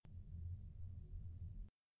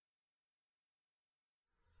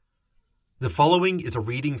The following is a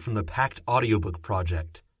reading from the Pact audiobook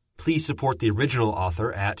project. Please support the original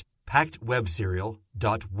author at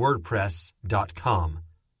pactwebserial.wordpress.com.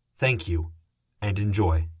 Thank you, and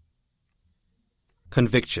enjoy.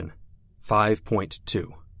 Conviction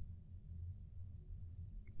 5.2.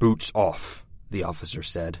 "Boots off," the officer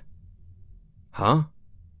said. "Huh?"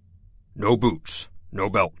 "No boots, no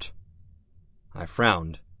belt." I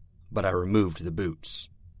frowned, but I removed the boots.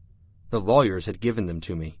 The lawyers had given them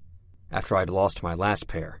to me after I'd lost my last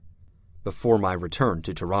pair, before my return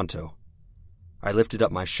to Toronto. I lifted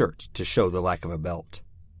up my shirt to show the lack of a belt.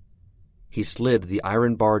 He slid the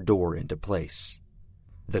iron bar door into place.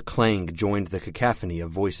 The clang joined the cacophony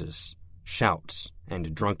of voices, shouts,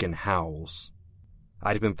 and drunken howls.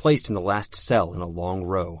 I'd been placed in the last cell in a long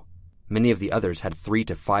row. Many of the others had 3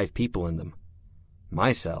 to 5 people in them.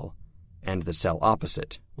 My cell, and the cell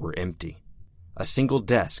opposite, were empty. A single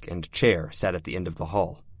desk and chair sat at the end of the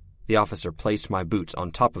hall. The officer placed my boots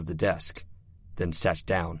on top of the desk, then sat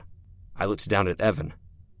down. I looked down at Evan,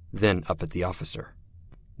 then up at the officer.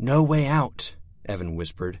 "No way out," Evan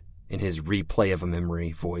whispered, in his replay of a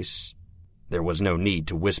memory voice. There was no need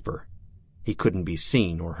to whisper. He couldn't be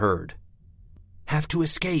seen or heard. "Have to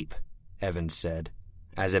escape," Evan said,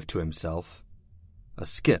 as if to himself. A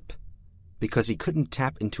skip, because he couldn't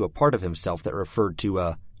tap into a part of himself that referred to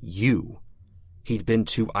a you. He'd been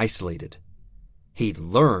too isolated. He'd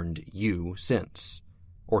learned you since,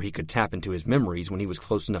 or he could tap into his memories when he was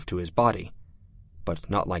close enough to his body. But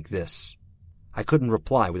not like this. I couldn't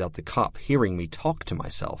reply without the cop hearing me talk to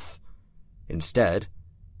myself. Instead,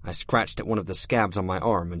 I scratched at one of the scabs on my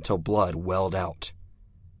arm until blood welled out.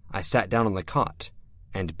 I sat down on the cot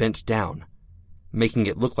and bent down, making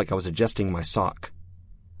it look like I was adjusting my sock.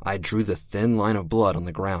 I drew the thin line of blood on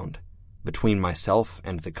the ground, between myself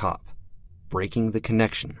and the cop, breaking the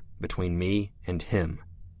connection between me and him.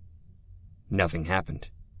 Nothing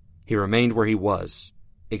happened. He remained where he was,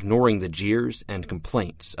 ignoring the jeers and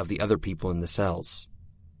complaints of the other people in the cells.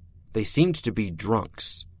 They seemed to be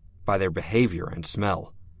drunks by their behavior and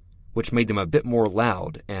smell, which made them a bit more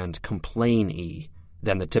loud and complain-y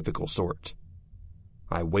than the typical sort.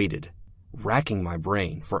 I waited, racking my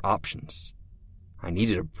brain for options. I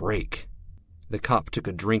needed a break. The cop took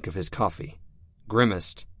a drink of his coffee,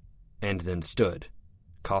 grimaced, and then stood,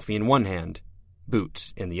 coffee in one hand,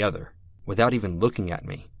 boots in the other. Without even looking at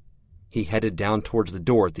me, he headed down towards the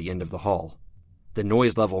door at the end of the hall. The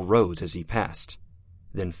noise level rose as he passed,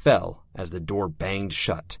 then fell as the door banged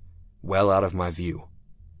shut, well out of my view.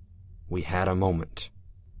 We had a moment.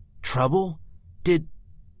 "Trouble? Did..."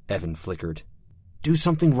 Evan flickered. "Do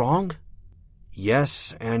something wrong?"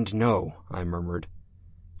 "Yes and no," I murmured.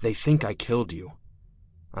 "They think I killed you.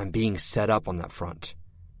 I'm being set up on that front.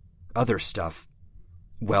 Other stuff,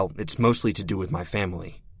 well, it's mostly to do with my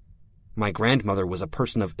family. My grandmother was a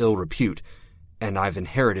person of ill repute, and I've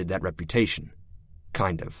inherited that reputation.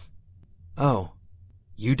 Kind of." "Oh,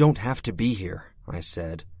 you don't have to be here," I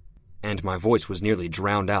said, and my voice was nearly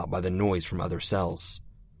drowned out by the noise from other cells.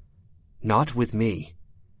 "Not with me.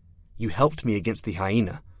 You helped me against the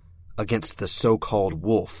hyena, against the so-called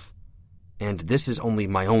wolf, and this is only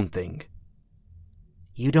my own thing."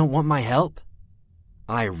 "You don't want my help?"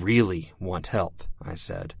 "I really want help," I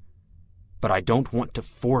said. "But I don't want to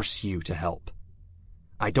force you to help.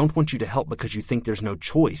 I don't want you to help because you think there's no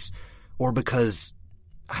choice, or because...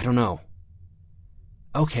 I don't know."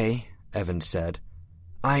 "Okay," Evan said.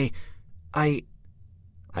 I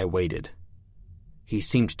waited. He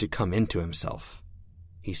seemed to come into himself.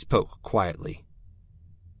 He spoke quietly.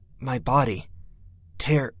 "My body.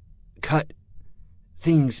 Cut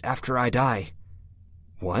things after I die."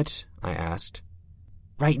 "What?" I asked.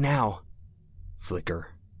 "Right now."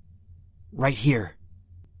 Flicker. "Right here."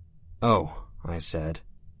 "Oh," I said.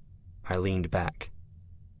 I leaned back.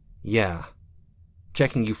 "Yeah.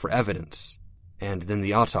 Checking you for evidence, and then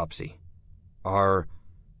the autopsy. Are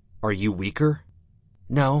you weaker?"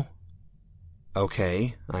 "No."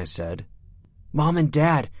 "Okay," I said. "Mom and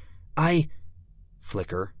Dad,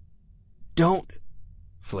 Flicker. "Don't..."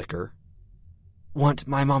 Flicker. "Want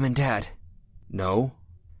my mom and dad." "No."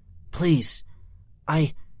 "Please.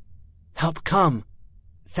 Help come.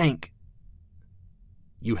 Thank..."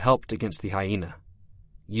 "You helped against the hyena.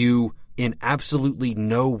 You, in absolutely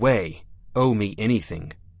no way, owe me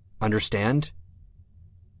anything. Understand?"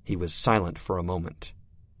 He was silent for a moment.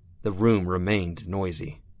 The room remained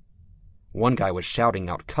noisy. One guy was shouting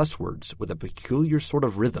out cuss words with a peculiar sort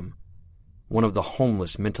of rhythm. One of the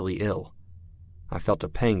homeless mentally ill. I felt a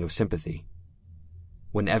pang of sympathy.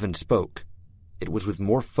 When Evan spoke, it was with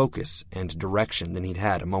more focus and direction than he'd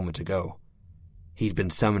had a moment ago. He'd been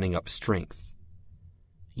summoning up strength.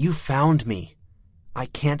 You found me. I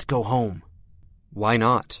can't go home. Why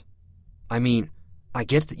not? I mean, I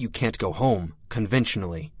get that you can't go home,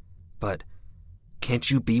 conventionally, but can't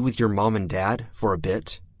you be with your mom and dad for a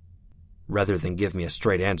bit? Rather than give me a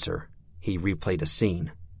straight answer, he replayed a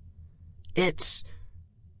scene. It's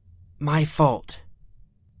my fault.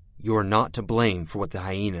 You're not to blame for what the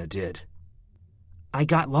hyena did. I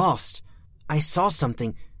got lost. I saw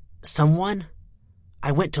something. Someone?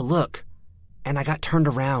 I went to look, and I got turned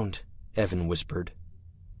around, Evan whispered.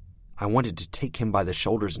 I wanted to take him by the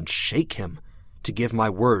shoulders and shake him to give my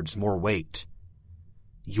words more weight.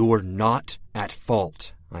 You're not at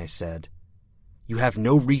fault, I said. You have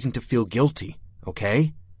no reason to feel guilty,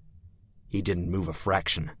 okay? He didn't move a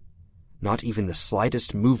fraction, not even the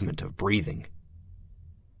slightest movement of breathing.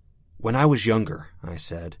 When I was younger, I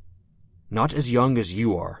said, not as young as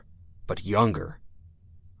you are, but younger,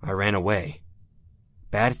 I ran away.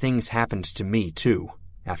 Bad things happened to me, too,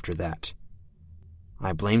 after that.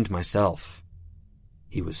 I blamed myself.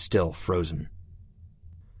 He was still frozen.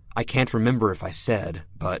 I can't remember if I said,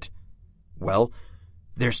 but, well,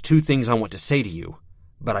 there's two things I want to say to you,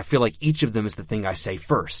 but I feel like each of them is the thing I say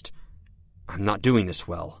first. I'm not doing this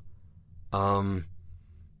well. One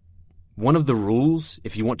of the rules,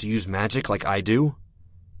 if you want to use magic like I do,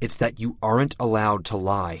 it's that you aren't allowed to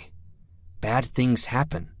lie. Bad things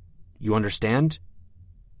happen. You understand?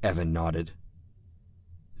 Evan nodded.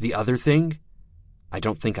 The other thing? I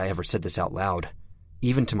don't think I ever said this out loud,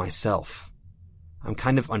 even to myself. I'm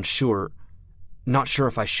kind of unsure, not sure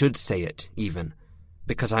if I should say it, even,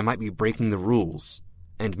 because I might be breaking the rules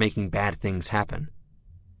and making bad things happen.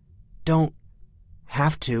 Don't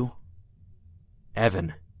have to.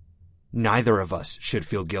 Evan, neither of us should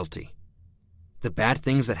feel guilty. The bad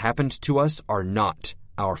things that happened to us are not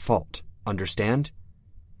our fault, understand?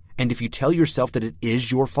 And if you tell yourself that it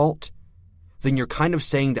is your fault, then you're kind of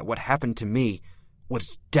saying that what happened to me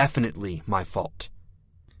was definitely my fault.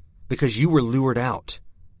 Because you were lured out,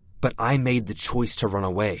 but I made the choice to run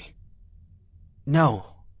away.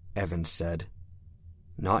 No, Evan said.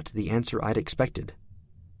 Not the answer I'd expected.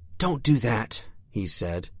 Don't do that, he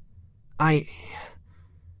said.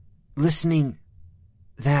 Listening,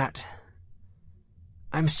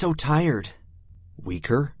 I'm so tired.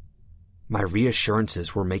 Weaker? My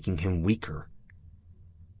reassurances were making him weaker.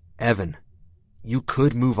 Evan, you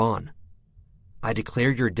could move on. I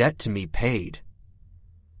declare your debt to me paid.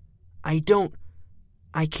 I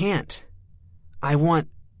can't. I want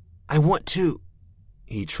to.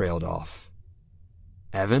 He trailed off.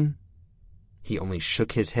 Evan? He only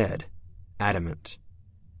shook his head, adamant.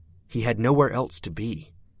 He had nowhere else to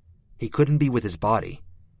be. He couldn't be with his body,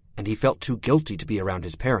 and he felt too guilty to be around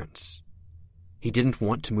his parents. He didn't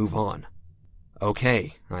want to move on.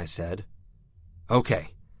 Okay, I said.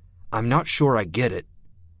 Okay, I'm not sure I get it.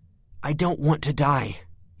 I don't want to die,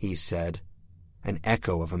 he said, an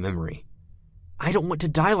echo of a memory. I don't want to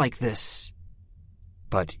die like this.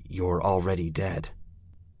 But you're already dead.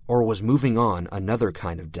 Or was moving on another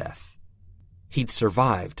kind of death. He'd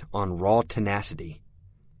survived on raw tenacity.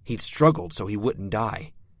 He'd struggled so he wouldn't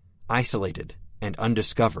die, isolated and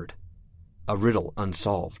undiscovered, a riddle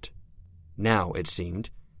unsolved. Now, it seemed,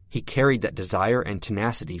 he carried that desire and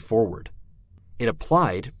tenacity forward. It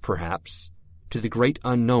applied, perhaps, to the great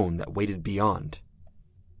unknown that waited beyond.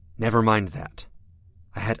 Never mind that.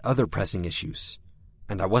 I had other pressing issues,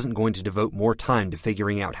 and I wasn't going to devote more time to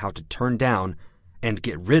figuring out how to turn down and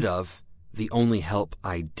get rid of the only help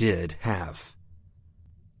I did have.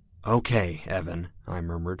 Okay, Evan, I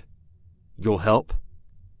murmured. You'll help?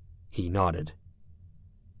 He nodded.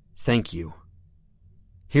 Thank you.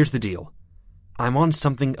 Here's the deal. I'm on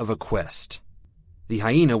something of a quest. The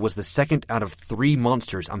hyena was the second out of 3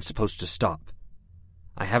 monsters I'm supposed to stop.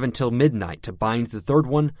 I have until midnight to bind the third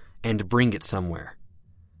one and bring it somewhere.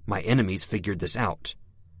 My enemies figured this out,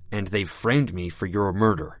 and they've framed me for your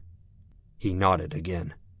murder. He nodded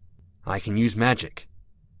again. I can use magic.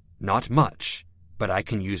 Not much, but I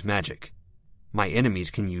can use magic. My enemies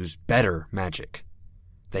can use better magic.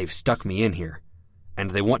 They've stuck me in here,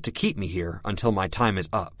 and they want to keep me here until my time is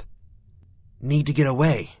up. Need to get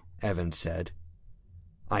away, Evan said.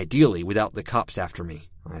 Ideally without the cops after me,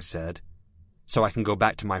 I said, so I can go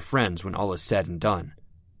back to my friends when all is said and done.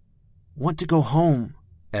 Want to go home,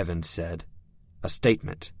 Evan said, a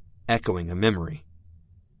statement, echoing a memory.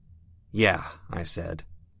 Yeah, I said.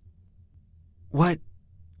 What?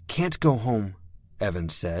 Can't go home, Evan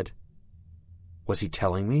said. Was he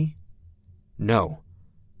telling me? No,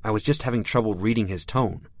 I was just having trouble reading his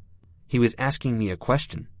tone. He was asking me a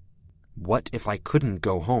question. What if I couldn't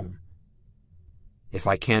go home? If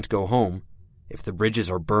I can't go home, if the bridges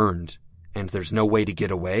are burned, and there's no way to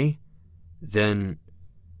get away, then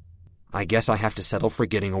I guess I have to settle for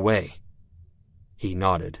getting away. He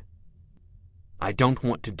nodded. I don't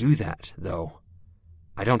want to do that, though.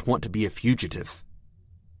 I don't want to be a fugitive.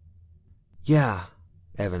 Yeah,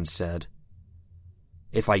 Evans said.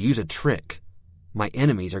 If I use a trick, my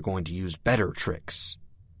enemies are going to use better tricks.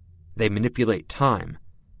 They manipulate time,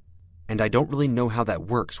 and I don't really know how that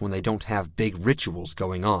works when they don't have big rituals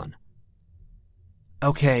going on.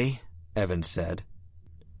 Okay, Evans said.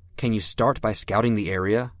 Can you start by scouting the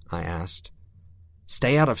area? I asked.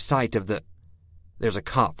 Stay out of sight of the... There's a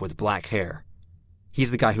cop with black hair.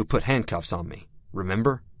 He's the guy who put handcuffs on me,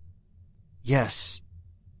 remember? Yes.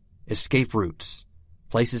 Escape routes,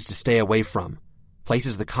 places to stay away from,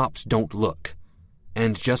 places the cops don't look,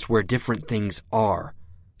 and just where different things are,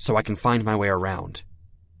 so I can find my way around.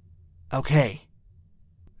 Okay.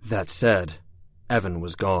 That said, Evan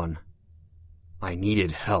was gone. I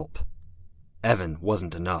needed help. Evan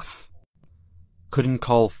wasn't enough. Couldn't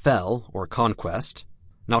call Fell or Conquest,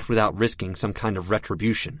 not without risking some kind of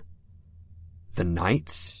retribution. The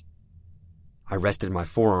Knights? I rested my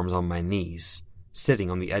forearms on my knees, sitting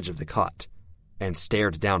on the edge of the cot, and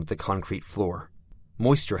stared down at the concrete floor.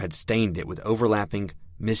 Moisture had stained it with overlapping,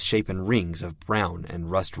 misshapen rings of brown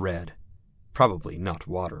and rust red. Probably not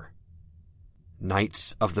water.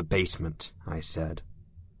 Knights of the basement, I said.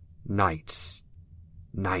 Knights.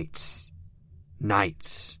 Knights.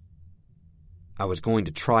 Knights. I was going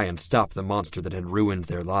to try and stop the monster that had ruined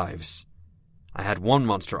their lives. I had one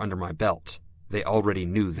monster under my belt. They already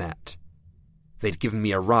knew that. They'd given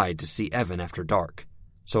me a ride to see Evan after dark,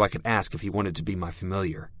 so I could ask if he wanted to be my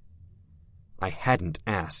familiar. I hadn't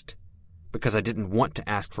asked, because I didn't want to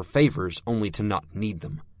ask for favors only to not need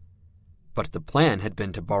them. But the plan had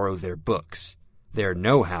been to borrow their books, their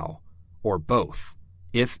know-how, or both,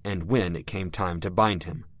 if and when it came time to bind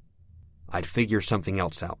him. I'd figure something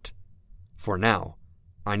else out. For now,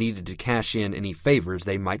 I needed to cash in any favors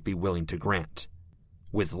they might be willing to grant.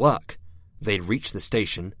 With luck, they'd reach the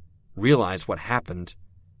station, realize what happened,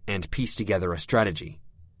 and piece together a strategy.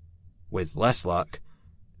 With less luck,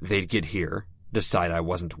 they'd get here, decide I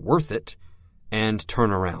wasn't worth it, and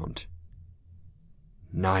turn around.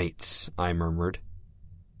 Knights, I murmured.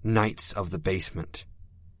 Knights of the basement.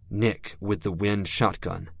 Nick with the wind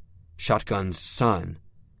shotgun. Shotgun's son.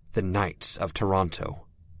 The Knights of Toronto.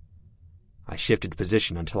 I shifted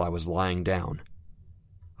position until I was lying down.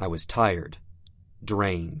 I was tired,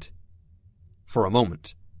 drained. For a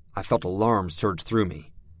moment, I felt alarm surge through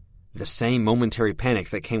me. The same momentary panic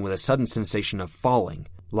that came with a sudden sensation of falling,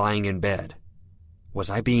 lying in bed. Was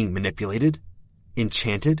I being manipulated?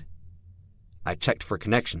 Enchanted? I checked for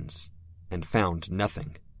connections, and found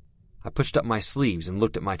nothing. I pushed up my sleeves and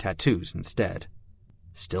looked at my tattoos instead.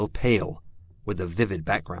 Still pale, with a vivid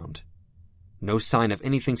background. No sign of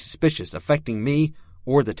anything suspicious affecting me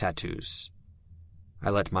or the tattoos. I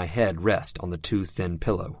let my head rest on the too thin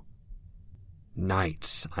pillow.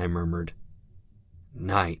 Knights, I murmured.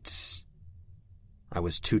 Knights. I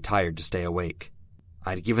was too tired to stay awake.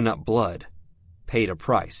 I'd given up blood, paid a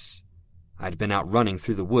price. I'd been out running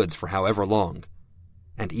through the woods for however long,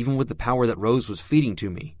 and even with the power that Rose was feeding to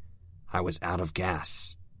me, I was out of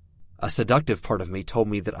gas. A seductive part of me told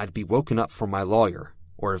me that I'd be woken up for my lawyer,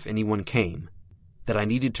 or if anyone came, that I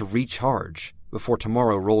needed to recharge before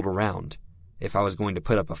tomorrow rolled around, if I was going to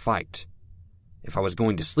put up a fight, if I was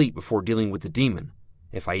going to sleep before dealing with the demon,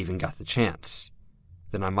 if I even got the chance,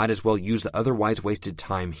 then I might as well use the otherwise wasted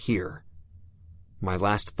time here. My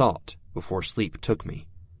last thought, before sleep took me,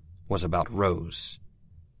 was about Rose.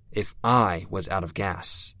 If I was out of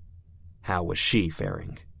gas, how was she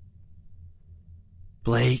faring?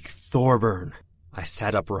 Blake Thorburn. I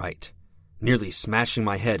sat upright, nearly smashing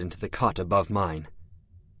my head into the cot above mine.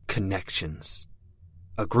 Connections.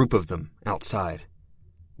 A group of them outside.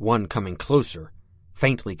 One coming closer,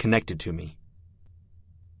 faintly connected to me.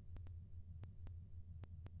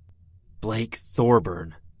 Blake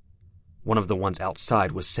Thorburn. One of the ones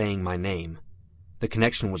outside was saying my name. The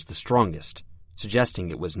connection was the strongest, suggesting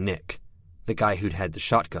it was Nick, the guy who'd had the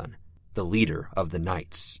shotgun, the leader of the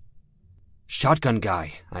Knights. Shotgun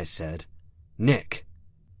guy, I said. Nick.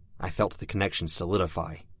 I felt the connection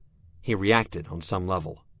solidify. He reacted on some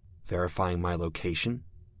level, verifying my location.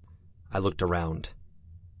 I looked around.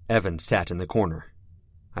 Evan sat in the corner.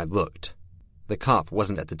 I looked. The cop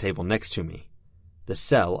wasn't at the table next to me. The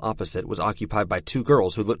cell opposite was occupied by two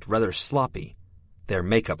girls who looked rather sloppy, their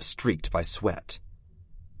makeup streaked by sweat.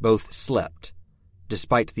 Both slept,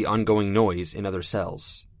 despite the ongoing noise in other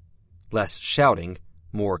cells. Less shouting,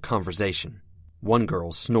 more conversation. One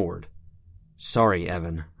girl snored. Sorry,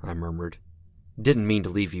 Evan, I murmured. Didn't mean to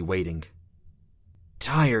leave you waiting.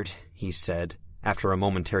 Tired, he said, after a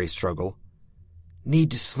momentary struggle. Need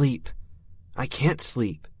to sleep. I can't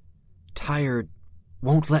sleep. Tired.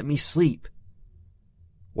 Won't let me sleep.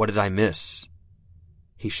 What did I miss?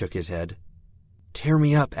 He shook his head. Tear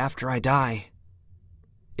me up after I die.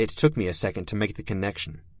 It took me a second to make the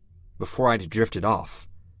connection. Before I'd drifted off,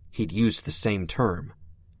 he'd used the same term.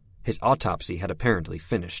 His autopsy had apparently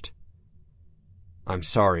finished. I'm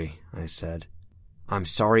sorry, I said. I'm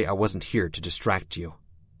sorry I wasn't here to distract you.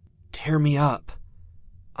 Tear me up.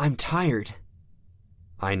 I'm tired.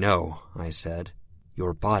 I know, I said.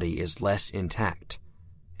 Your body is less intact,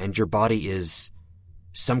 and your body is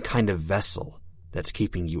some kind of vessel that's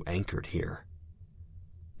keeping you anchored here.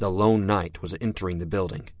 The lone knight was entering the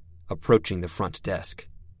building, approaching the front desk.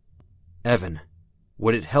 Evan,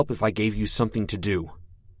 would it help if I gave you something to do?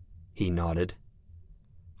 He nodded.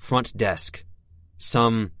 Front desk.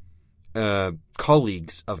 Some,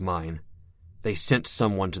 colleagues of mine. They sent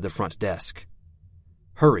someone to the front desk.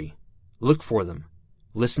 Hurry. Look for them.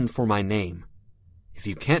 Listen for my name. If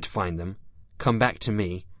you can't find them, come back to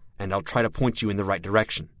me, and I'll try to point you in the right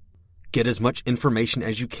direction. Get as much information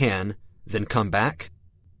as you can, then come back?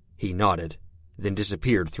 He nodded, then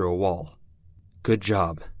disappeared through a wall. Good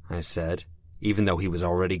job, I said, even though he was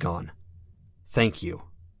already gone. Thank you.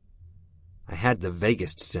 I had the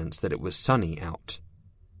vaguest sense that it was sunny out.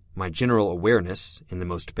 My general awareness, in the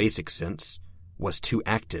most basic sense, was too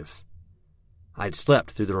active. I'd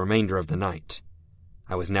slept through the remainder of the night.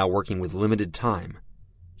 I was now working with limited time,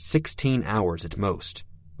 16 hours at most,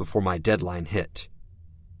 before my deadline hit.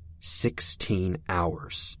 16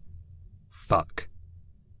 hours. Fuck.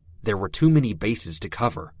 There were too many bases to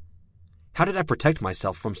cover. How did I protect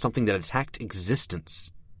myself from something that attacked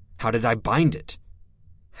existence? How did I bind it?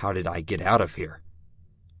 How did I get out of here?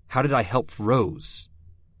 How did I help Rose?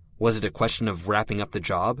 Was it a question of wrapping up the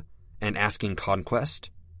job and asking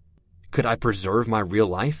Conquest? Could I preserve my real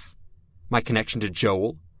life? My connection to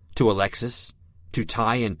Joel, to Alexis, to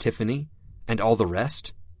Ty and Tiffany, and all the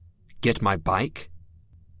rest? Get my bike?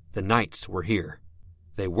 The knights were here.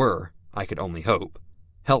 They were, I could only hope,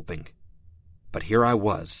 helping. But here I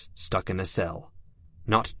was, stuck in a cell.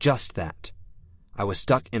 Not just that. I was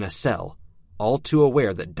stuck in a cell, all too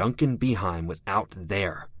aware that Duncan Beheim was out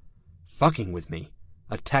there, fucking with me,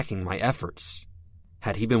 attacking my efforts.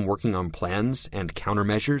 Had he been working on plans and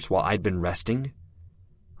countermeasures while I'd been resting?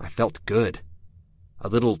 I felt good. A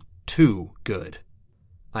little too good.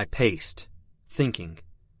 I paced, thinking,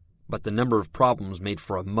 but the number of problems made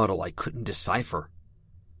for a muddle I couldn't decipher.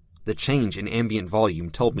 The change in ambient volume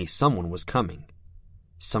told me someone was coming.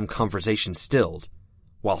 Some conversation stilled,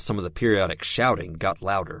 while some of the periodic shouting got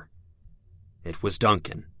louder. It was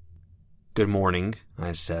Duncan. Good morning,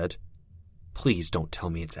 I said. Please don't tell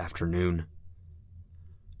me it's afternoon.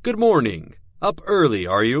 Good morning. Up early,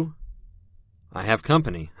 are you? I have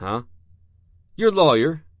company, huh? Your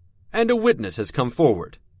lawyer, and a witness has come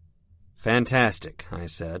forward. Fantastic, I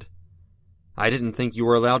said. I didn't think you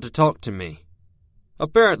were allowed to talk to me.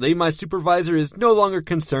 Apparently, my supervisor is no longer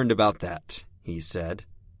concerned about that, he said.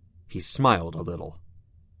 He smiled a little.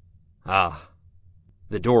 Ah.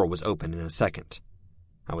 The door was open in a second.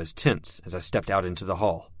 I was tense as I stepped out into the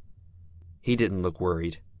hall. He didn't look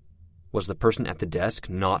worried. Was the person at the desk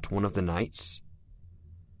not one of the knights?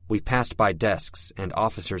 We passed by desks and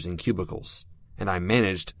officers in cubicles, and I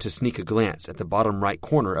managed to sneak a glance at the bottom right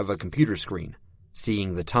corner of a computer screen,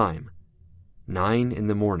 seeing the time. 9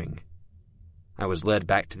 a.m. I was led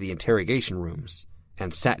back to the interrogation rooms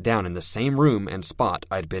and sat down in the same room and spot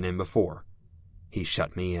I'd been in before. He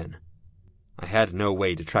shut me in. I had no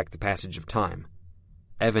way to track the passage of time.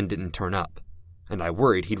 Evan didn't turn up, and I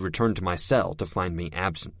worried he'd return to my cell to find me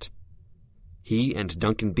absent. He and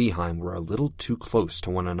Duncan Beheim were a little too close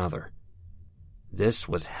to one another. This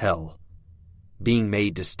was hell. Being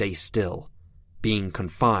made to stay still, being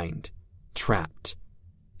confined, trapped.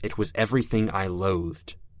 It was everything I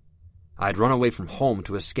loathed. I'd run away from home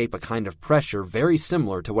to escape a kind of pressure very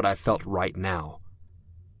similar to what I felt right now.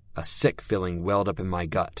 A sick feeling welled up in my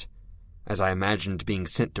gut, as I imagined being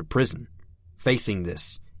sent to prison, facing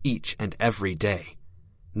this each and every day,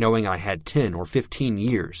 knowing I had 10 or 15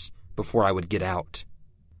 years before I would get out.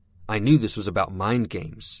 I knew this was about mind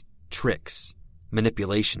games, tricks,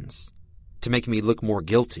 manipulations, to make me look more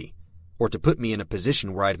guilty, or to put me in a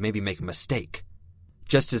position where I'd maybe make a mistake,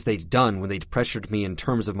 just as they'd done when they'd pressured me in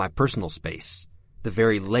terms of my personal space, the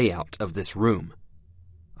very layout of this room.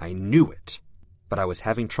 I knew it, but I was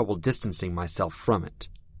having trouble distancing myself from it.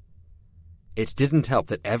 It didn't help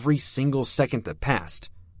that every single second that passed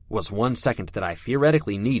was 1 second that I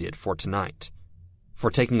theoretically needed for tonight,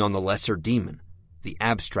 for taking on the lesser demon, the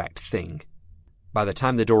abstract thing. By the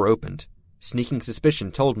time the door opened, sneaking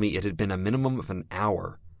suspicion told me it had been a minimum of an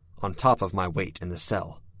hour, on top of my weight in the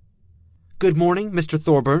cell. "Good morning, Mr.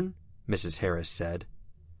 Thorburn," Mrs. Harris said.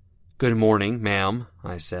 "Good morning, ma'am,"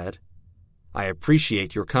 I said. "I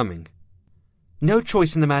appreciate your coming." "No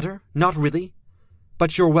choice in the matter, not really.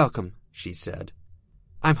 But you're welcome," she said.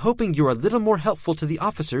 "I'm hoping you're a little more helpful to the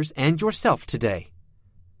officers and yourself today."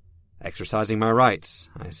 "Exercising my rights,"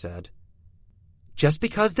 I said. "Just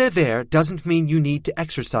because they're there doesn't mean you need to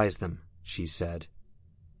exercise them," she said.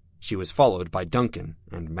 She was followed by Duncan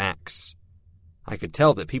and Max. I could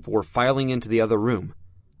tell that people were filing into the other room,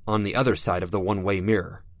 on the other side of the one-way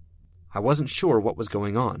mirror. I wasn't sure what was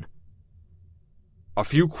going on. "A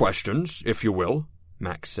few questions, if you will,"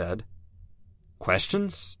 Max said.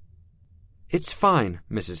 "Questions?" "It's fine,"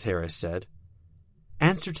 Mrs. Harris said.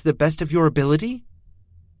 "Answer to the best of your ability?"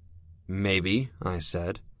 "Maybe," I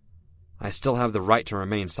said. "I still have the right to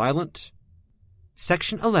remain silent?"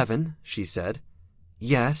 "Section 11, she said.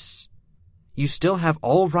 "Yes. You still have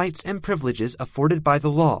all rights and privileges afforded by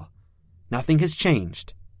the law. Nothing has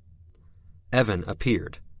changed." Evan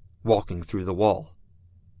appeared, walking through the wall.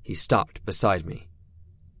 He stopped beside me.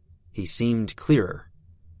 He seemed clearer.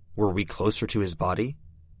 Were we closer to his body?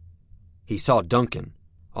 He saw Duncan,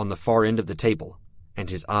 on the far end of the table, and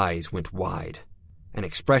his eyes went wide, an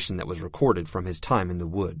expression that was recorded from his time in the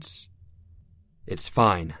woods. "It's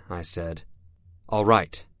fine," I said. "All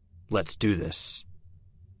right, let's do this."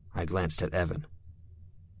 I glanced at Evan.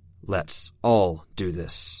 "Let's all do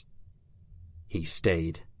this." He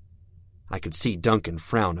stayed. I could see Duncan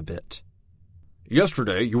frown a bit.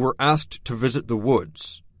 "Yesterday you were asked to visit the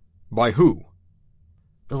woods. By who?"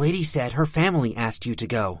 "The lady said her family asked you to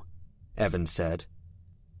go," Evan said.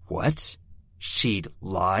 "What? She'd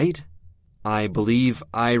lied?" "I believe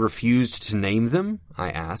I refused to name them?"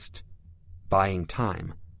 I asked, buying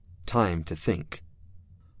time to think.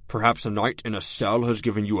 "Perhaps a night in a cell has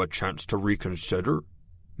given you a chance to reconsider?"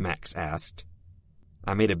 Max asked.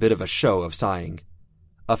 I made a bit of a show of sighing.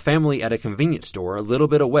 A family at a convenience store a little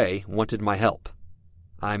bit away wanted my help.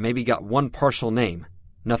 I maybe got one partial name,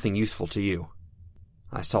 nothing useful to you.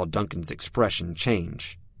 I saw Duncan's expression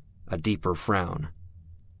change, a deeper frown.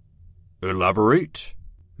 "Elaborate?"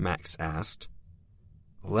 Max asked.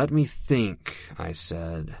 "Let me think," I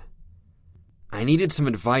said. I needed some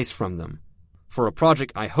advice from them, for a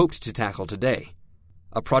project I hoped to tackle today.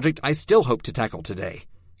 A project I still hope to tackle today,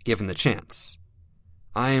 given the chance.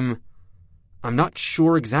 I'm not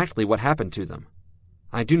sure exactly what happened to them.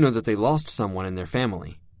 I do know that they lost someone in their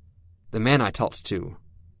family. The man I talked to,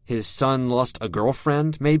 his son lost a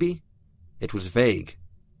girlfriend, maybe? It was vague.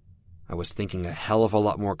 I was thinking a hell of a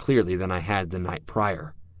lot more clearly than I had the night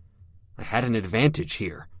prior. I had an advantage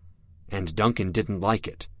here, and Duncan didn't like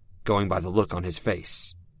it, going by the look on his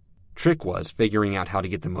face. Trick was figuring out how to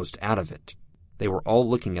get the most out of it. They were all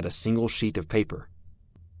looking at a single sheet of paper.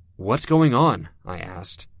 "What's going on?" I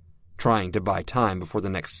asked, trying to buy time before the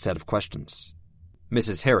next set of questions.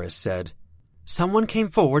 Mrs. Harris said, "Someone came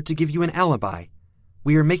forward to give you an alibi.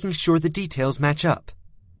 We are making sure the details match up."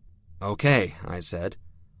 "Okay," I said.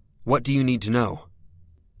 "What do you need to know?"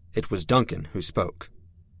 It was Duncan who spoke.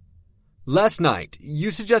 "Last night,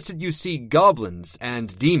 you suggested you see goblins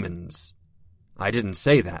and demons." "I didn't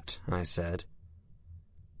say that," I said.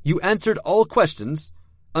 "You answered all questions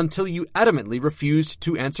until you adamantly refused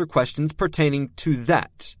to answer questions pertaining to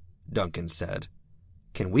that," Duncan said.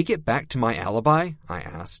 "Can we get back to my alibi?" I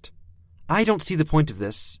asked. "I don't see the point of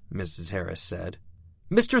this," Mrs. Harris said.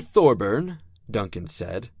 "Mr. Thorburn," Duncan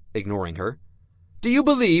said, ignoring her, "do you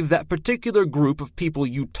believe that particular group of people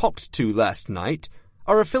you talked to last night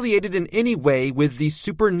are affiliated in any way with the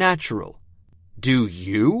supernatural?" "Do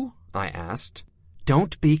you?" I asked.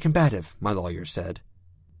 "Don't be combative," my lawyer said.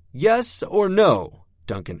 "Yes or no?"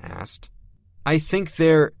 Duncan asked. "I think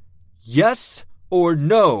they're—" "Yes or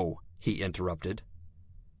no?" he interrupted.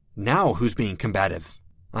 "Now who's being combative?"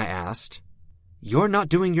 I asked. "You're not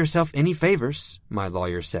doing yourself any favors," my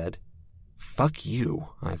lawyer said. Fuck you,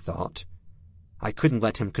 I thought. I couldn't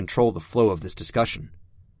let him control the flow of this discussion.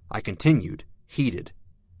 I continued, heated.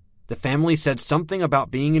 The family said something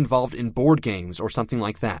about being involved in board games or something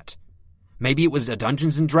like that. Maybe it was a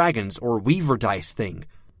Dungeons and Dragons or Weaver dice thing.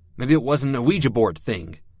 Maybe it wasn't a Ouija board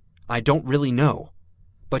thing. I don't really know.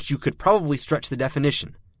 But you could probably stretch the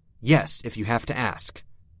definition. Yes, if you have to ask.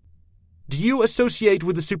 "Do you associate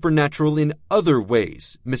with the supernatural in other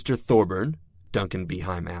ways, Mr. Thorburn?" Duncan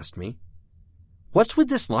Beheim asked me. "What's with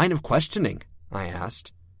this line of questioning?" I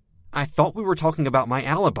asked. "I thought we were talking about my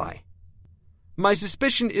alibi." "My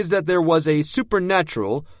suspicion is that there was a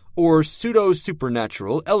supernatural or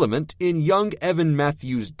pseudo-supernatural element in young Evan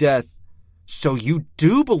Matthews' death So you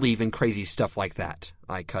do believe in crazy stuff like that,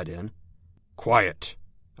 I cut in. Quiet,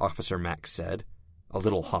 Officer Max said, a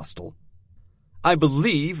little hostile. I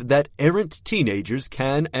believe that errant teenagers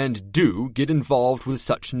can and do get involved with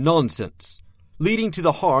such nonsense, leading to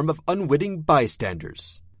the harm of unwitting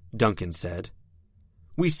bystanders, Duncan said.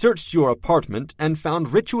 We searched your apartment and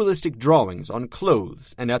found ritualistic drawings on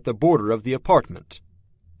clothes and at the border of the apartment.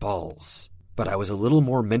 Balls. But I was a little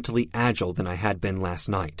more mentally agile than I had been last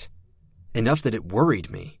night. Enough that it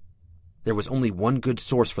worried me. There was only one good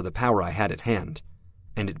source for the power I had at hand,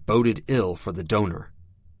 and it boded ill for the donor.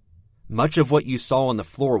 Much of what you saw on the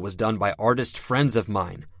floor was done by artist friends of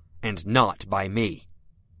mine, and not by me.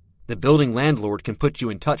 The building landlord can put you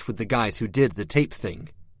in touch with the guys who did the tape thing.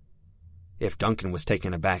 If Duncan was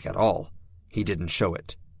taken aback at all, he didn't show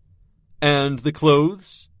it. And the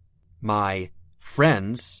clothes? My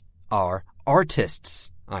friends are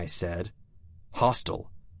artists, I said.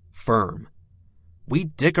 Hostile. Firm. We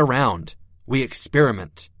dick around. We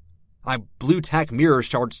experiment. I blue-tack mirror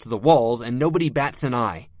shards to the walls and nobody bats an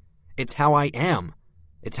eye. It's how I am.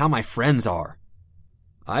 It's how my friends are.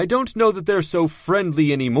 I don't know that they're so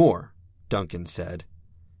friendly anymore, Duncan said.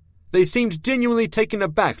 They seemed genuinely taken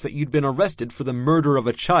aback that you'd been arrested for the murder of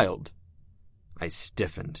a child. I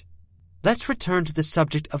stiffened. Let's return to the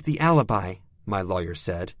subject of the alibi, my lawyer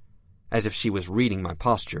said, as if she was reading my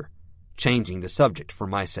posture, changing the subject for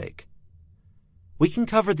my sake. We can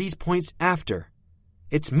cover these points after.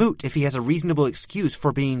 It's moot if he has a reasonable excuse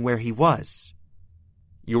for being where he was.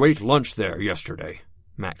 You ate lunch there yesterday,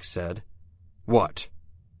 Max said. What?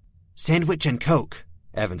 Sandwich and Coke,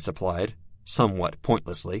 Evan supplied, somewhat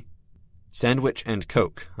pointlessly. Sandwich and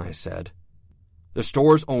Coke, I said. The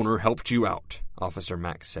store's owner helped you out, Officer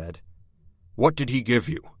Max said. What did he give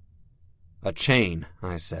you? A chain,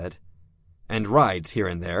 I said. And rides here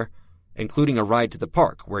and there, including a ride to the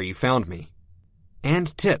park where you found me.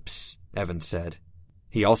 And tips, Evan said.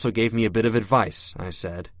 He also gave me a bit of advice, I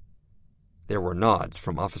said. There were nods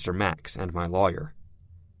from Officer Max and my lawyer.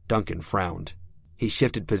 Duncan frowned. He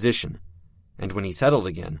shifted position, and when he settled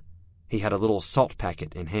again, he had a little salt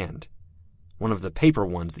packet in hand. One of the paper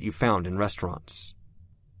ones that you found in restaurants.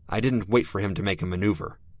 I didn't wait for him to make a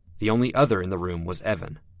maneuver. The only other in the room was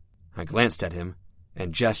Evan. I glanced at him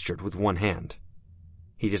and gestured with one hand.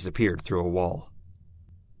 He disappeared through a wall.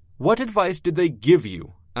 What advice did they give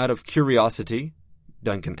you, out of curiosity?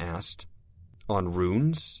 Duncan asked. On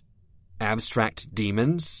runes? Abstract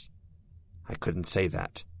demons? I couldn't say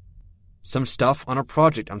that. Some stuff on a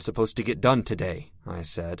project I'm supposed to get done today, I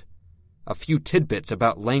said. A few tidbits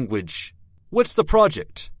about language. What's the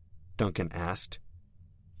project? Duncan asked.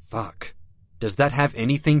 Fuck. Does that have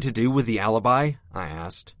anything to do with the alibi? I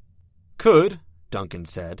asked. Could, Duncan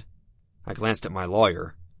said. I glanced at my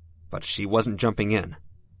lawyer, but she wasn't jumping in.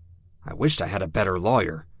 I wished I had a better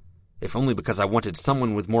lawyer, if only because I wanted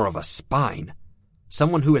someone with more of a spine.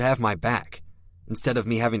 Someone who would have my back, instead of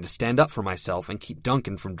me having to stand up for myself and keep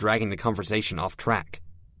Duncan from dragging the conversation off track.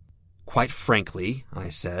 Quite frankly, I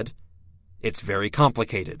said, it's very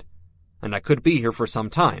complicated, and I could be here for some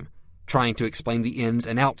time, trying to explain the ins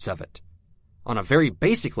and outs of it. On a very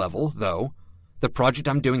basic level, though, the project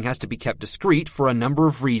I'm doing has to be kept discreet for a number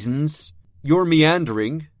of reasons. You're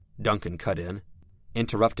meandering, Duncan cut in,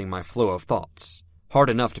 interrupting my flow of thoughts, hard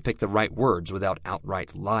enough to pick the right words without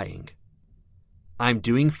outright lying. I'm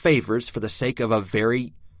doing favors for the sake of a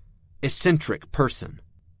very eccentric person.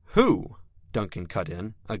 Who? Duncan cut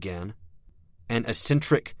in, again. An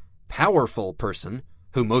eccentric, powerful person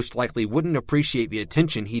who most likely wouldn't appreciate the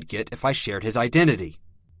attention he'd get if I shared his identity.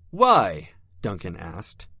 Why? Duncan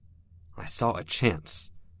asked. I saw a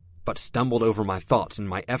chance, but stumbled over my thoughts in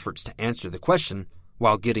my efforts to answer the question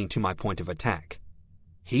while getting to my point of attack.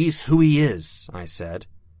 He's who he is, I said.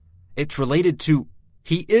 It's related to...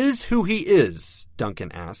 He is who he is,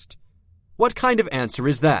 Duncan asked. What kind of answer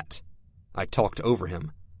is that? I talked over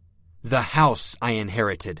him. The house I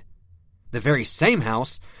inherited. The very same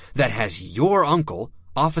house that has your uncle,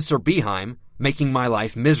 Officer Beheim, making my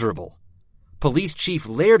life miserable. Police Chief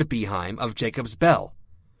Laird Beheim of Jacob's Bell.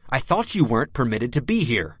 I thought you weren't permitted to be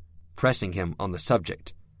here. Pressing him on the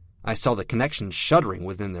subject, I saw the connections shuddering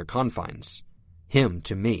within their confines. Him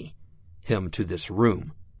to me. Him to this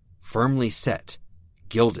room. Firmly set.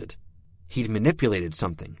 Gilded. He'd manipulated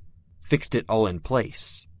something. Fixed it all in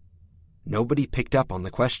place. Nobody picked up on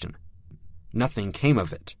the question. Nothing came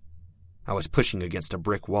of it. I was pushing against a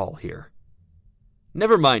brick wall here.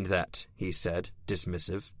 Never mind that, he said,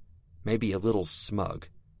 dismissive, maybe a little smug.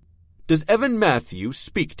 Does Evan Matthew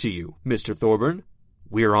speak to you, Mr. Thorburn?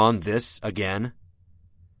 We're on this again?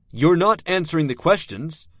 You're not answering the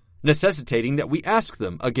questions, necessitating that we ask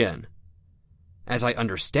them again. As I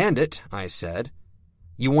understand it, I said,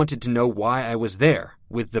 you wanted to know why I was there,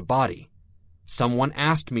 with the body. Someone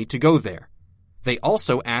asked me to go there. They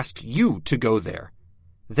also asked you to go there.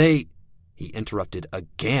 He interrupted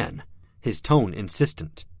again, his tone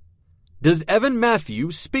insistent. Does Evan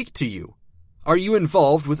Matthews speak to you? Are you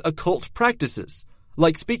involved with occult practices,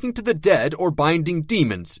 like speaking to the dead or binding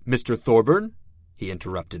demons, Mr. Thorburn? He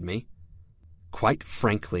interrupted me. Quite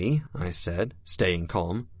frankly, I said, staying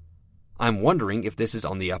calm, I'm wondering if this is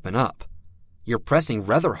on the up and up. You're pressing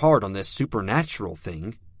rather hard on this supernatural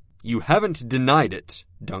thing. You haven't denied it,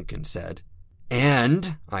 Duncan said.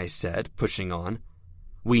 And, I said, pushing on,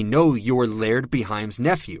 we know you're Laird Beheim's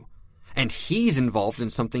nephew, and he's involved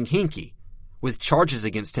in something hinky, with charges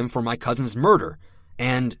against him for my cousin's murder,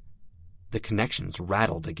 and... The connections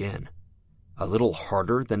rattled again, a little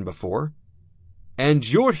harder than before. And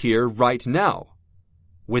you're here right now.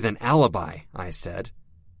 With an alibi, I said.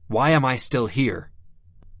 Why am I still here?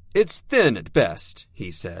 It's thin at best,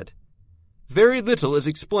 he said. Very little is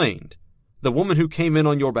explained. The woman who came in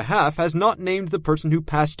on your behalf has not named the person who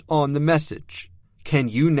passed on the message. Can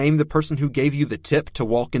you name the person who gave you the tip to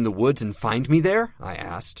walk in the woods and find me there? I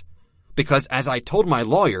asked. Because as I told my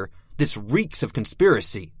lawyer, this reeks of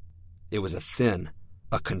conspiracy. It was a thin,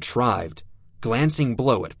 a contrived, glancing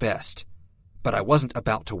blow at best. But I wasn't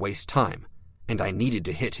about to waste time, and I needed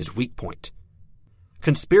to hit his weak point.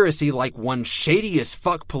 Conspiracy like one shady as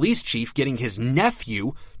fuck police chief getting his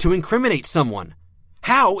nephew to incriminate someone.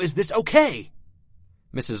 How is this okay?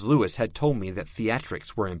 Mrs. Lewis had told me that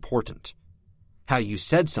theatrics were important. How you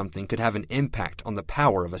said something could have an impact on the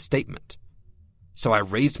power of a statement. So I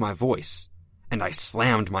raised my voice, and I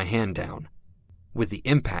slammed my hand down. With the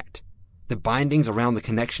impact, the bindings around the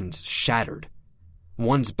connections shattered.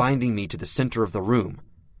 One's binding me to the center of the room,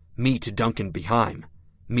 me to Duncan Beheim,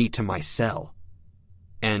 me to my cell.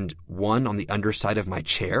 And one on the underside of my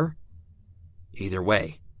chair? Either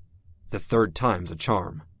way, the third time's a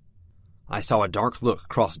charm. I saw a dark look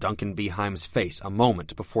cross Duncan Beheim's face a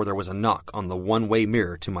moment before there was a knock on the one-way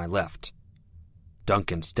mirror to my left.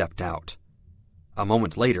 Duncan stepped out. A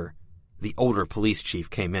moment later, the older police chief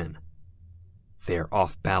came in. They're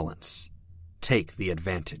off balance. Take the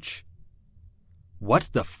advantage. What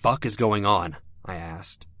the fuck is going on? I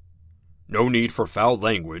asked. No need for foul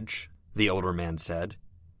language, the older man said.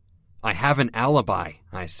 I have an alibi,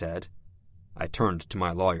 I said. I turned to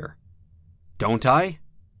my lawyer. Don't I?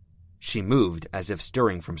 She moved as if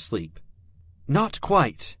stirring from sleep. Not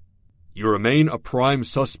quite. You remain a prime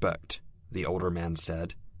suspect, the older man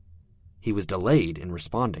said. He was delayed in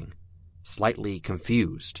responding, slightly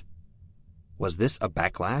confused. Was this a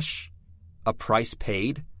backlash? A price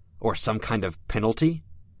paid? Or some kind of penalty?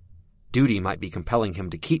 Duty might be compelling him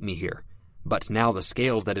to keep me here, but now the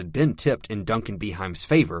scales that had been tipped in Duncan Beheim's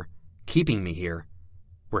favor, keeping me here,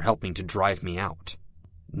 were helping to drive me out.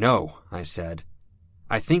 No, I said.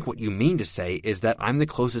 I think what you mean to say is that I'm the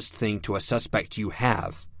closest thing to a suspect you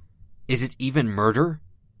have. Is it even murder?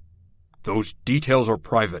 Those details are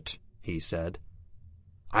private, he said.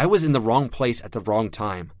 I was in the wrong place at the wrong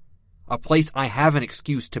time. A place I have an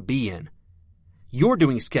excuse to be in. You're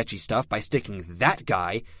doing sketchy stuff by sticking that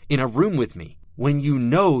guy in a room with me when you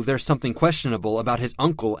know there's something questionable about his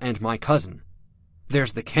uncle and my cousin.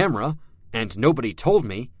 There's the camera, and nobody told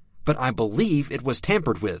me, but I believe it was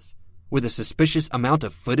tampered with a suspicious amount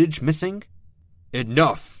of footage missing.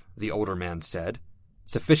 Enough, the older man said,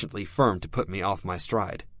 sufficiently firm to put me off my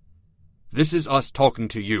stride. This is us talking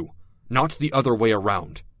to you, not the other way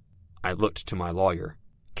around. I looked to my lawyer.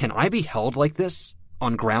 Can I be held like this,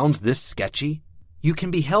 on grounds this sketchy? You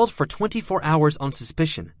can be held for 24 hours on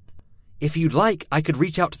suspicion. If you'd like, I could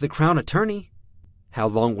reach out to the Crown Attorney. How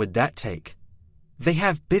long would that take? They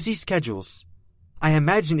have busy schedules. I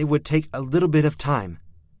imagine it would take a little bit of time.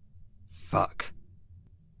 Fuck.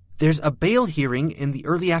 There's a bail hearing in the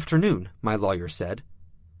early afternoon, my lawyer said.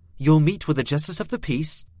 You'll meet with a justice of the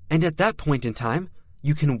peace, and at that point in time,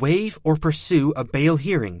 you can waive or pursue a bail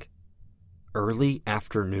hearing. Early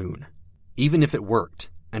afternoon. Even if it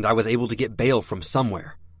worked, and I was able to get bail from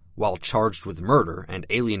somewhere, while charged with murder and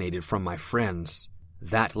alienated from my friends,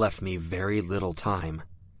 that left me very little time.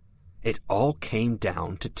 It all came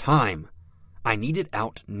down to time. I needed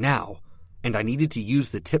out now, and I needed to use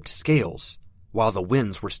the tipped scales, while the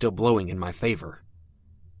winds were still blowing in my favor.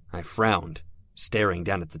 I frowned, staring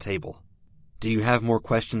down at the table. Do you have more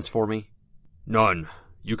questions for me? None.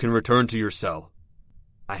 You can return to your cell.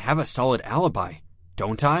 I have a solid alibi,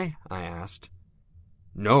 don't I? I asked.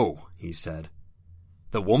 No, he said.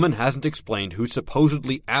 The woman hasn't explained who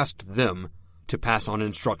supposedly asked them to pass on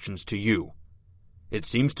instructions to you. It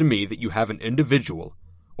seems to me that you have an individual,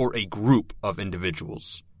 or a group of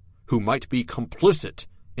individuals who might be complicit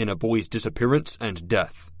in a boy's disappearance and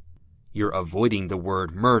death. You're avoiding the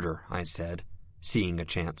word murder, I said, seeing a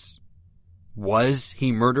chance. Was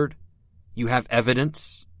he murdered? You have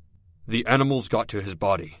evidence? The animals got to his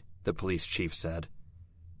body, the police chief said.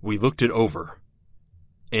 We looked it over.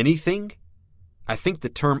 Anything? I think the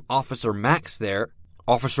term Officer Max there...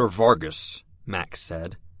 Officer Vargas, Max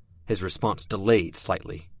said. His response delayed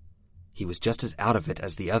slightly. He was just as out of it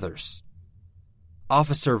as the others.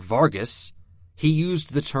 Officer Vargas, he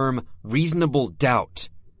used the term reasonable doubt.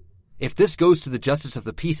 If this goes to the Justice of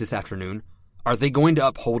the Peace this afternoon, are they going to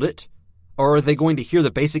uphold it? Or are they going to hear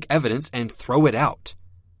the basic evidence and throw it out?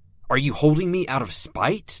 Are you holding me out of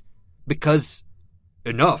spite? Because...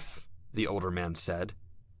 Enough, the older man said.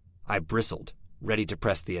 I bristled, ready to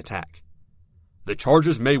press the attack. The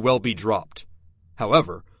charges may well be dropped.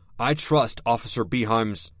 However, I trust Officer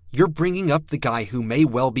Beheim's... You're bringing up the guy who may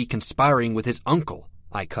well be conspiring with his uncle,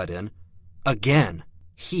 I cut in. Again.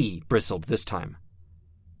 He bristled this time.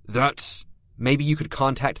 That's... Maybe you could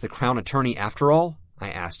contact the Crown Attorney after all? I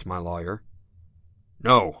asked my lawyer.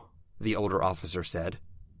 No, the older officer said.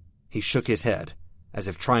 He shook his head, as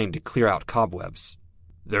if trying to clear out cobwebs.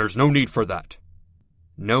 There's no need for that.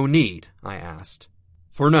 No need, I asked.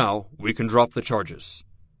 For now, we can drop the charges.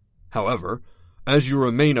 However, as you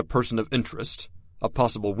remain a person of interest, a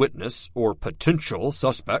possible witness or potential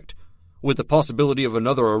suspect, with the possibility of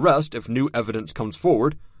another arrest if new evidence comes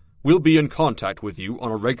forward, we'll be in contact with you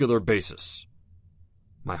on a regular basis.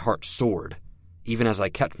 My heart soared, even as I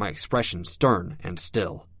kept my expression stern and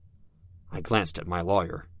still. I glanced at my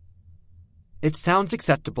lawyer. It sounds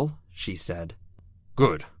acceptable, she said.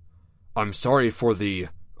 Good. I'm sorry for the,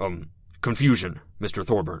 confusion, Mr.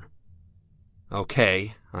 Thorburn.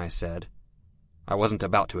 Okay, I said. I wasn't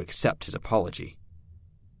about to accept his apology.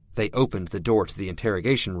 They opened the door to the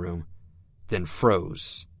interrogation room, then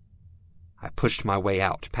froze. I pushed my way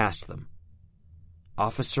out past them.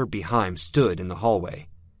 Officer Beheim stood in the hallway,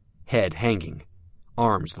 head hanging,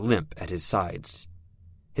 arms limp at his sides.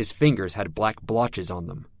 His fingers had black blotches on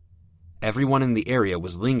them. Everyone in the area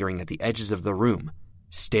was lingering at the edges of the room,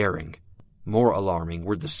 staring. More alarming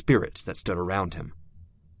were the spirits that stood around him.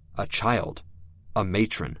 A child, a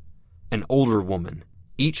matron, an older woman,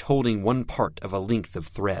 each holding one part of a length of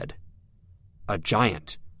thread. A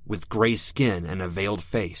giant with gray skin and a veiled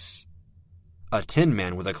face. A tin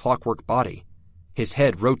man with a clockwork body, his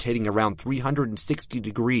head rotating around 360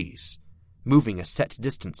 degrees, moving a set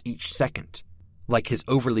distance each second, like his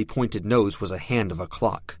overly pointed nose was a hand of a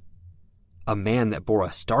clock. A man that bore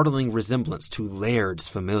a startling resemblance to Laird's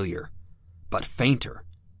familiar, but fainter,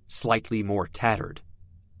 slightly more tattered.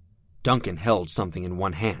 Duncan held something in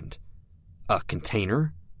one hand. A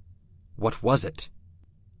container? What was it?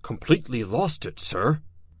 Completely lost it, sir,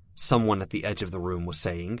 someone at the edge of the room was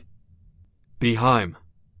saying. Beheim,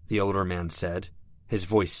 the older man said, his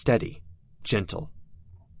voice steady, gentle.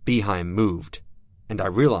 Beheim moved, and I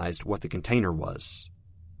realized what the container was.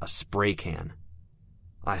 A spray can.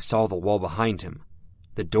 I saw the wall behind him,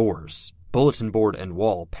 the doors, bulletin board and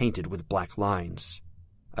wall painted with black lines.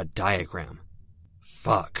 A diagram.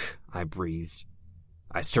 Fuck, I breathed.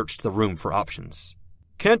 I searched the room for options.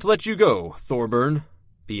 Can't let you go, Thorburn,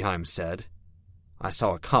 Beheim said. I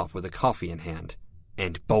saw a cop with a coffee in hand,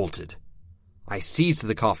 and bolted. I seized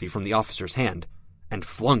the coffee from the officer's hand, and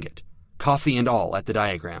flung it, coffee and all, at the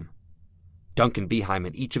diagram. Duncan Beheim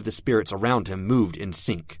and each of the spirits around him moved in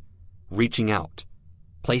sync, reaching out,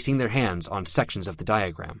 placing their hands on sections of the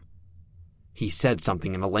diagram. He said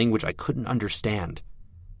something in a language I couldn't understand.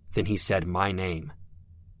 Then he said my name.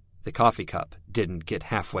 The coffee cup didn't get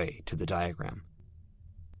halfway to the diagram.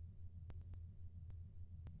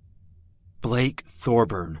 Blake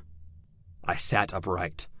Thorburn. I sat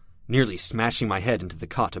upright, nearly smashing my head into the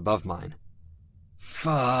cot above mine.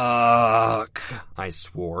 Fuck, I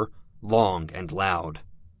swore, long and loud.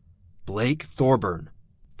 Blake Thorburn.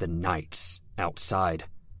 The nights outside.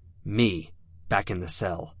 Me, back in the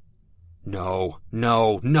cell. No,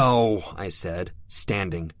 I said,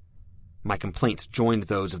 standing. My complaints joined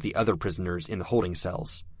those of the other prisoners in the holding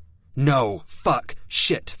cells. No, fuck,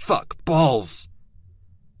 shit, fuck, balls!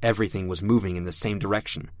 Everything was moving in the same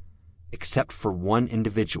direction, except for one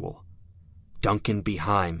individual. Duncan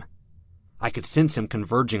Beheim. I could sense him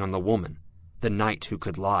converging on the woman, the knight who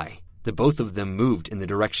could lie. The both of them moved in the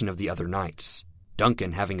direction of the other knights,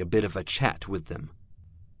 Duncan having a bit of a chat with them.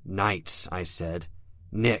 Knights, I said.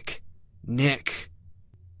 Nick.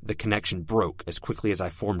 The connection broke as quickly as I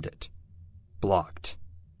formed it. Blocked.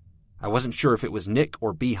 I wasn't sure if it was Nick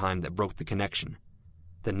or Beheim that broke the connection.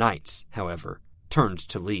 The knights, however, turned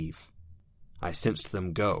to leave. I sensed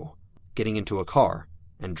them go, getting into a car